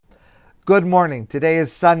Good morning. Today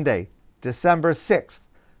is Sunday, December 6th,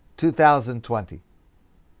 2020.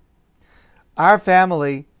 Our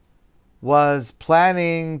family was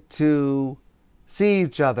planning to see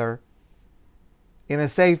each other in a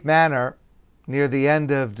safe manner near the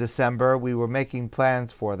end of December. We were making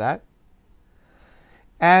plans for that.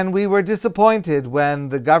 And we were disappointed when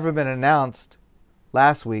the government announced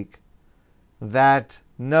last week that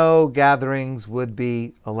no gatherings would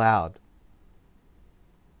be allowed.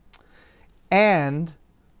 And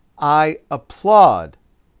I applaud,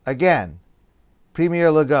 again, Premier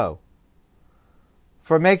Legault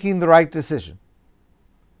for making the right decision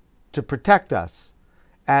to protect us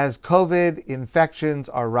as COVID infections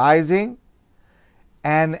are rising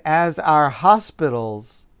and as our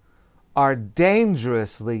hospitals are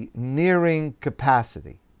dangerously nearing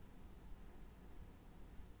capacity.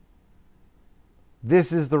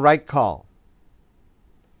 This is the right call.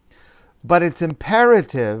 But it's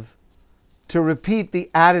imperative to repeat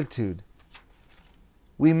the attitude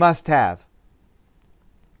we must have.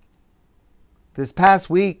 This past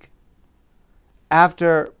week,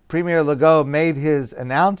 after Premier Legault made his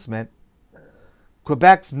announcement,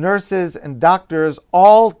 Quebec's nurses and doctors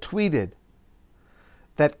all tweeted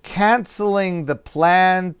that canceling the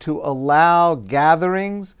plan to allow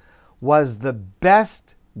gatherings was the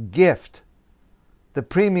best gift the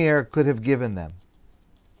Premier could have given them.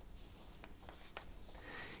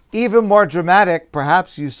 Even more dramatic,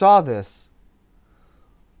 perhaps you saw this,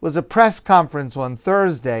 was a press conference on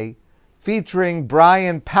Thursday featuring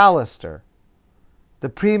Brian Pallister, the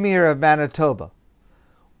Premier of Manitoba.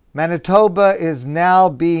 Manitoba is now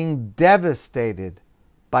being devastated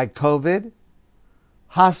by COVID,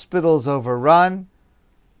 hospitals overrun,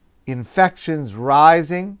 infections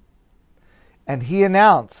rising, and he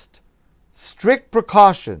announced strict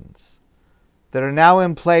precautions that are now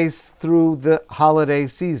in place through the holiday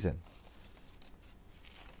season.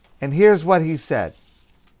 And here's what he said.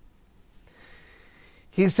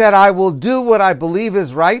 He said, "I will do what I believe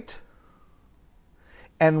is right,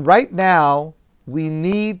 and right now we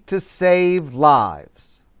need to save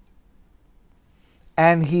lives."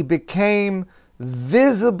 And he became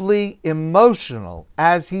visibly emotional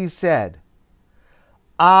as he said,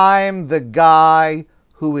 "I'm the guy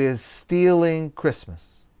who is stealing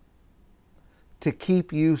Christmas to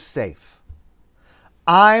keep you safe.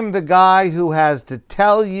 I'm the guy who has to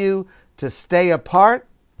tell you to stay apart.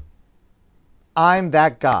 I'm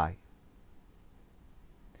that guy.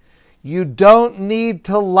 You don't need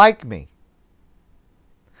to like me.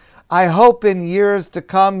 I hope in years to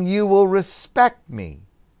come you will respect me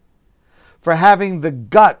for having the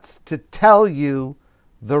guts to tell you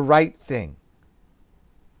the right thing.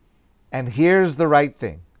 And here's the right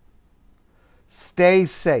thing. Stay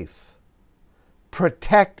safe.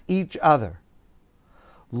 Protect each other.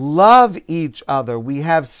 Love each other. We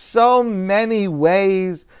have so many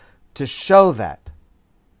ways to show that.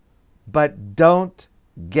 But don't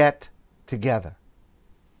get together."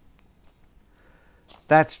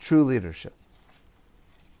 That's true leadership.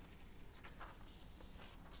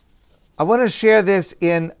 I want to share this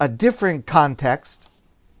in a different context.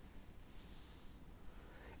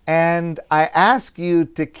 And I ask you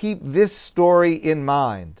to keep this story in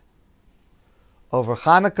mind over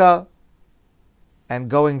Hanukkah and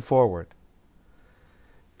going forward.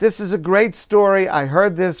 This is a great story. I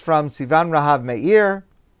heard this from Sivan Rahav Meir,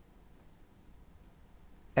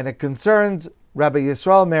 and it concerns Rabbi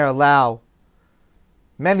Yisrael Meir Lau.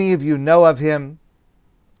 Many of you know of him.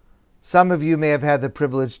 Some of you may have had the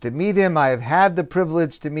privilege to meet him. I have had the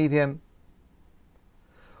privilege to meet him.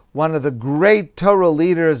 One of the great Torah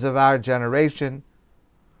leaders of our generation,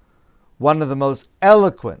 one of the most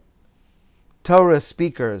eloquent Torah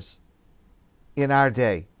speakers in our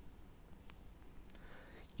day.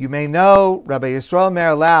 You may know Rabbi Yisrael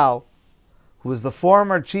Meir Lau, who was the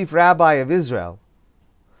former chief rabbi of Israel,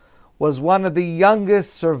 was one of the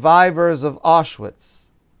youngest survivors of Auschwitz.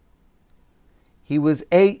 He was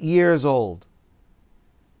 8 years old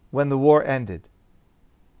when the war ended.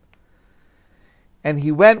 And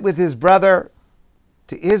he went with his brother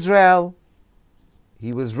to Israel.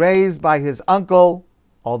 He was raised by his uncle,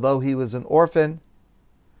 although he was an orphan.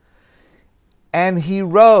 And he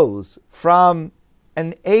rose from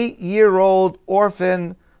an 8-year-old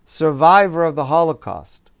orphan survivor of the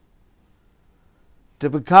Holocaust to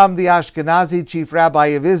become the Ashkenazi chief rabbi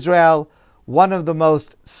of Israel, one of the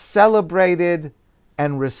most celebrated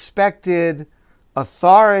and respected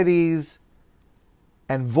authorities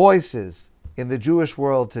and voices in the Jewish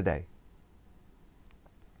world today.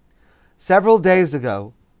 Several days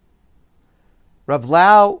ago, Rav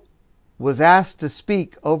Lau was asked to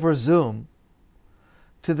speak over Zoom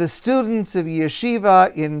to the students of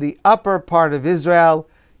yeshiva in the upper part of Israel,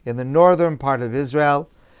 in the northern part of Israel,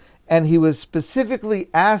 and he was specifically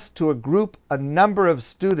asked to group a number of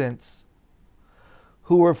students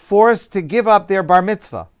who were forced to give up their bar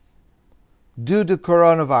mitzvah due to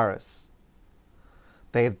coronavirus.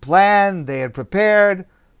 They had planned, they had prepared,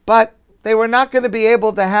 but they were not going to be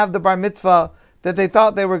able to have the bar mitzvah that they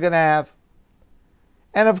thought they were going to have.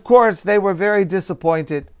 And of course, they were very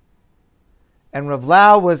disappointed. And Rav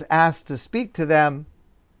Lau was asked to speak to them,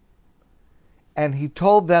 and he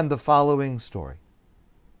told them the following story.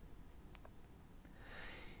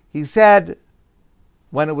 He said,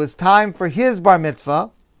 when it was time for his bar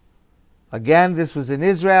mitzvah, again, this was in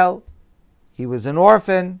Israel, he was an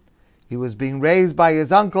orphan, he was being raised by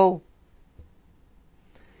his uncle.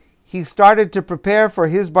 He started to prepare for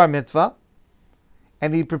his bar mitzvah,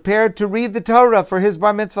 and he prepared to read the Torah for his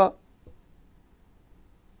bar mitzvah.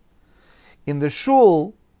 In the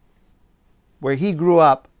shul where he grew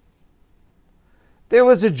up, there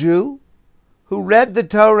was a Jew who read the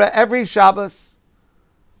Torah every Shabbos.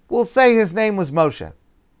 We'll say his name was Moshe.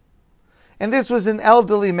 And this was an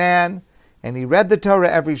elderly man, and he read the Torah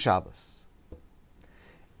every Shabbos.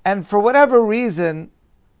 And for whatever reason,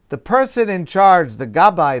 the person in charge, the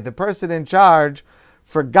Rabbi, the person in charge,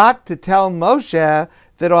 forgot to tell Moshe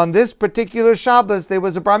that on this particular Shabbos there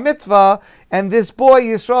was a bar mitzvah, and this boy,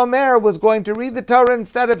 Yisrael Meir, was going to read the Torah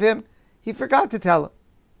instead of him. He forgot to tell him.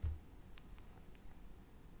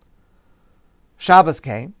 Shabbos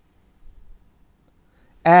came,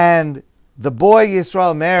 and the boy,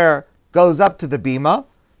 Yisrael Meir, goes up to the bima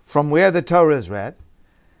from where the Torah is read,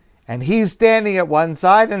 and he's standing at one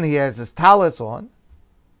side, and he has his tallis on,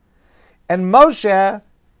 and Moshe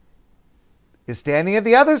is standing at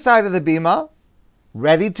the other side of the bima,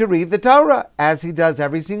 ready to read the Torah, as he does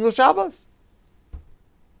every single Shabbos.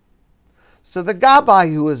 So the Rabbi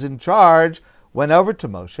who was in charge went over to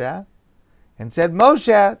Moshe and said,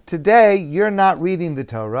 Moshe, today you're not reading the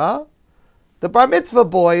Torah. The bar mitzvah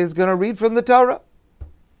boy is going to read from the Torah.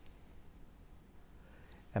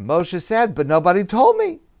 And Moshe said, but nobody told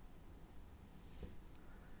me.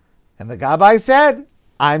 And the Rabbi said,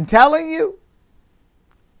 I'm telling you.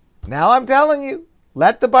 Now I'm telling you.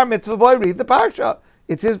 Let the bar mitzvah boy read the parsha.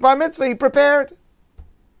 It's his bar mitzvah. He prepared.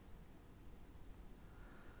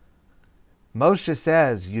 Moshe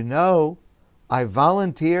says, I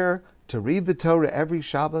volunteer to read the Torah every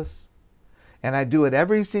Shabbos, and I do it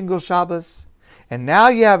every single Shabbos. And now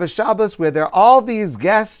you have a Shabbos where there are all these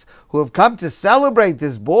guests who have come to celebrate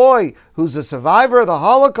this boy who's a survivor of the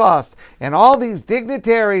Holocaust, and all these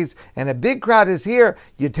dignitaries, and a big crowd is here.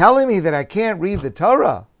 You're telling me that I can't read the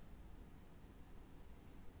Torah?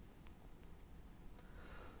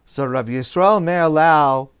 So Rav Yisrael Meir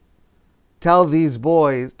Lau tells these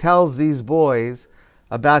boys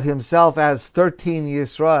about himself as 13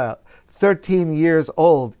 years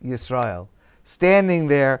old Yisrael, standing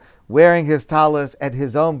there wearing his tallis at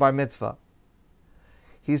his own bar mitzvah.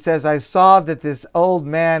 He says, I saw that this old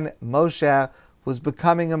man, Moshe, was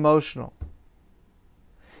becoming emotional.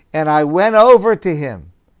 And I went over to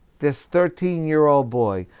him, this 13-year-old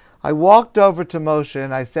boy. I walked over to Moshe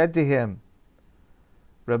and I said to him,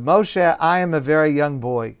 Reb Moshe, I am a very young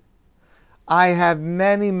boy. I have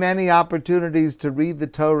many, many opportunities to read the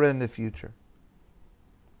Torah in the future.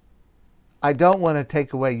 I don't want to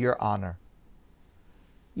take away your honor.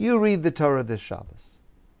 You read the Torah this Shabbos.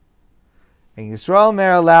 And Yisrael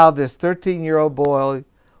Meir allowed this 13-year-old boy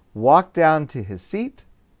walk down to his seat,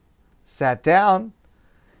 sat down,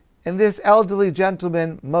 and this elderly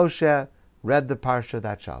gentleman, Moshe, read the parsha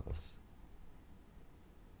that Shabbos.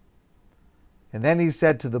 And then he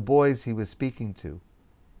said to the boys he was speaking to,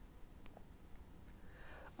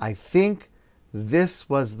 I think this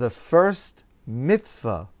was the first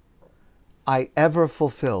mitzvah I ever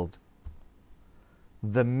fulfilled.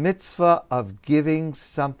 The mitzvah of giving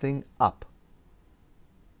something up.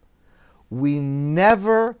 We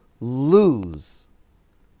never lose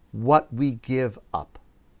what we give up.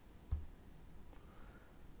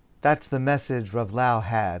 That's the message Rav Lau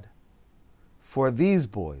had for these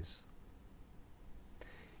boys.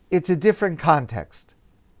 It's a different context.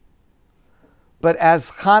 But as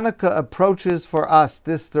Hanukkah approaches for us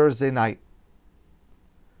this Thursday night,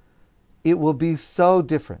 it will be so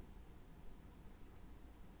different.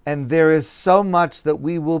 And there is so much that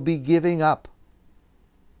we will be giving up.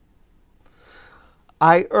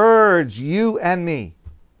 I urge you and me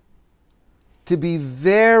to be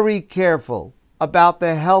very careful about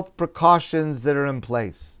the health precautions that are in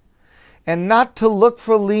place, and not to look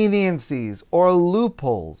for leniencies or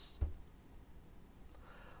loopholes.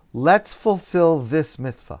 Let's fulfill this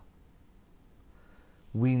mitzvah.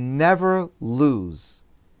 We never lose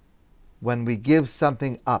when we give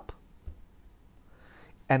something up.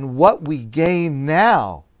 And what we gain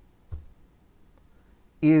now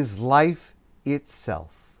is life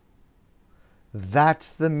itself.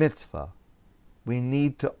 That's the mitzvah we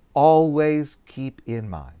need to always keep in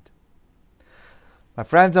mind. My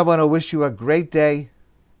friends, I want to wish you a great day.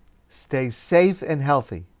 Stay safe and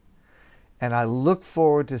healthy. And I look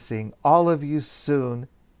forward to seeing all of you soon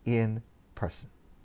in person.